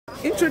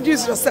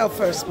Introduce yourself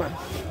first, ma'am.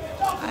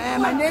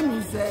 My name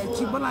is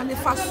Chibolale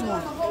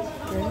Fasuon,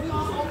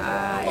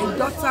 a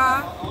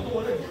daughter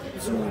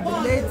to the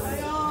late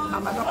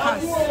Mama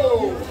Dorcas.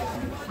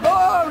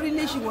 Though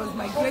really she was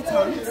my great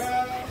aunt,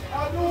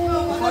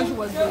 because she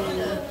was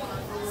the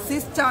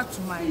sister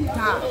to my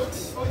dad.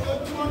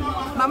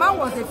 Mama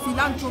was a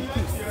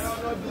philanthropist.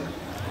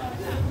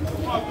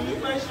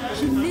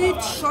 She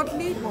lived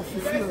shortly but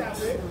fulfilled.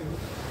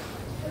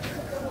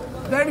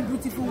 Very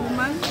beautiful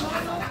woman,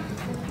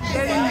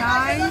 very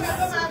nice,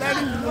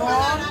 very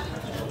warm,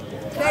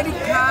 very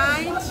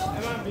kind.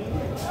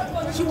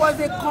 She was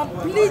a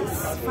complete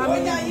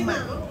family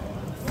woman.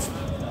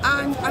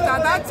 And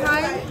at that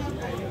time,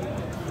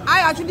 I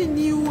actually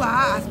knew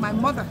her as my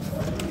mother.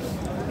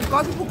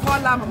 Because people call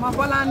her Mama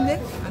Bolanle,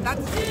 and that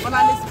is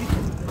Bolanle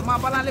speaking.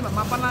 Mama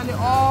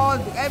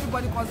Bolanle,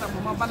 everybody calls her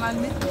Mama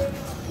Bolanle.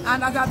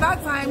 And at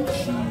that time,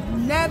 she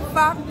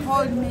never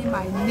called me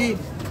my name.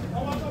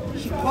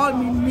 She called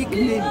me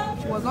nickname.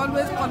 She was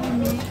always calling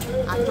me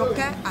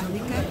Dorcas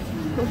Anike.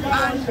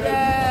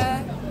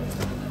 And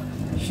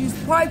she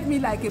spoiled me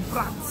like a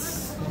brat.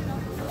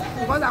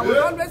 Because I was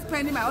always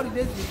spending my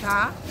holidays with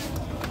her.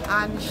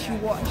 And she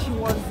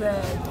was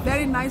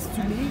very nice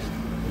to me.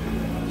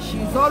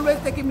 She's always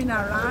taking me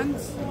around.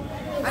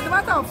 As a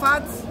matter of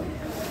fact,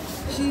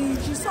 she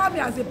saw me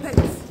as a pet.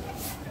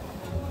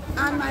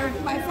 And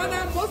my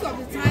father, most of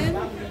the time,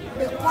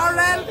 the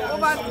quarrel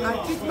over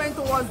her treatment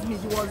towards me,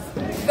 she was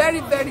very,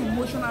 very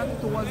emotional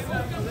towards me.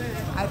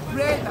 I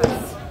pray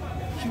that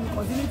she will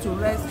continue to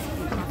rest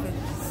in perfect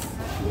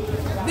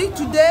peace.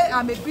 Today,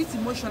 I'm a bit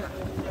emotional.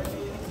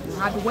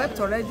 I had wept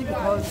already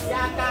because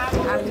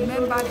I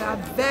remember that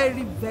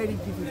very, very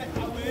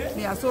vividly.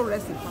 May I so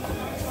rest in perfect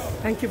peace.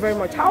 Thank you very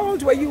much. How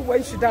old were you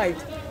when she died?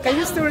 Can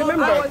you still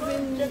remember? I was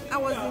in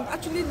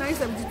actually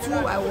 1972.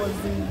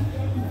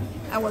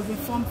 I was in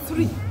Form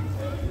 3.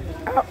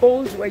 How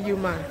old were you,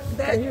 ma?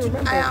 Can you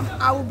remember?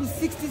 I will be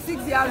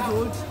 66 years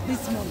old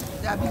this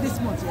month. This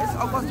month, yes,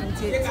 August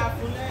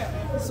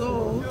 28th.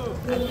 So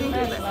I think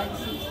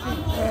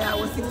I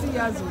was 60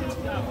 years old.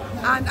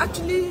 And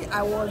actually,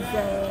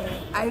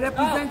 I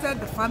represented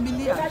the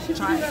family as a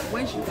child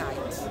when she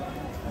died,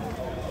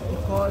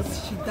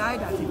 because she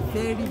died at a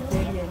very,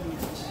 very early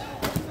age.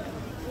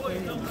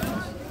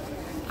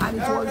 And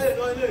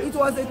it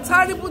was a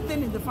terrible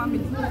thing in the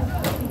family.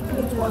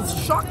 It was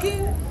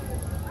shocking.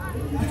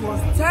 It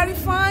was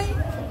terrifying.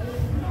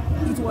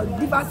 It was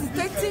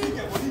devastating.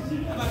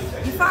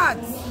 In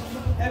fact,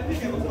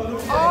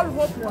 all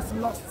hope was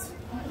lost.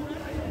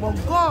 But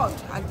God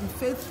has been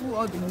faithful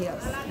all the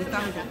years. We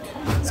thank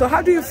God. So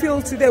how do you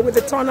feel today with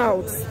the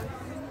turnout?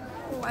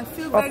 Oh, I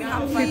feel very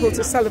happy. People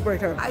to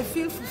celebrate her. I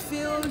feel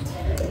fulfilled,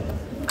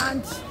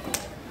 and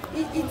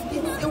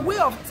it's a way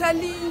of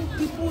telling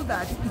people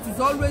that it is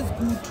always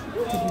good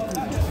to be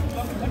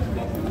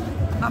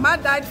good. Mama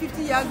died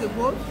 50 years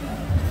ago,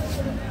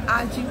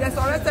 and she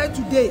resurrected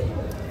today.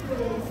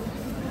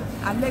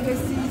 Her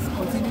legacies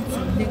continue to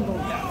linger.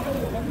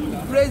 We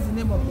praise the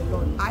name of the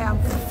Lord. I am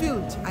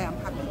fulfilled. I am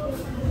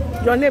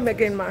happy. Your name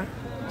again, ma?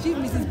 Chief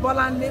Mrs.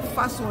 Bolanle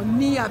Fasuon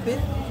Nee.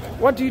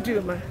 What do you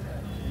do, ma?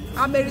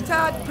 I'm a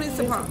retired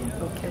principal.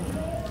 Okay.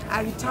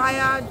 I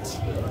retired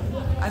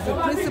as a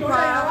principal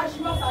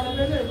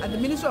at the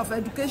Ministry of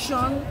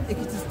Education,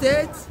 Ekiti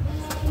State,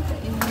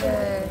 in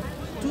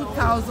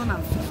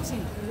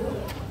 2015.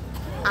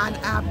 And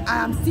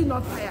I am still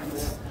not tired.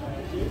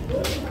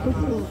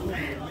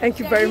 Thank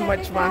you very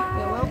much, ma.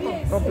 You're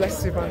welcome. God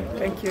bless you, ma.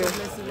 Thank you. God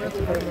bless you. Thank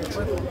you very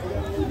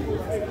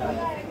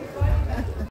much.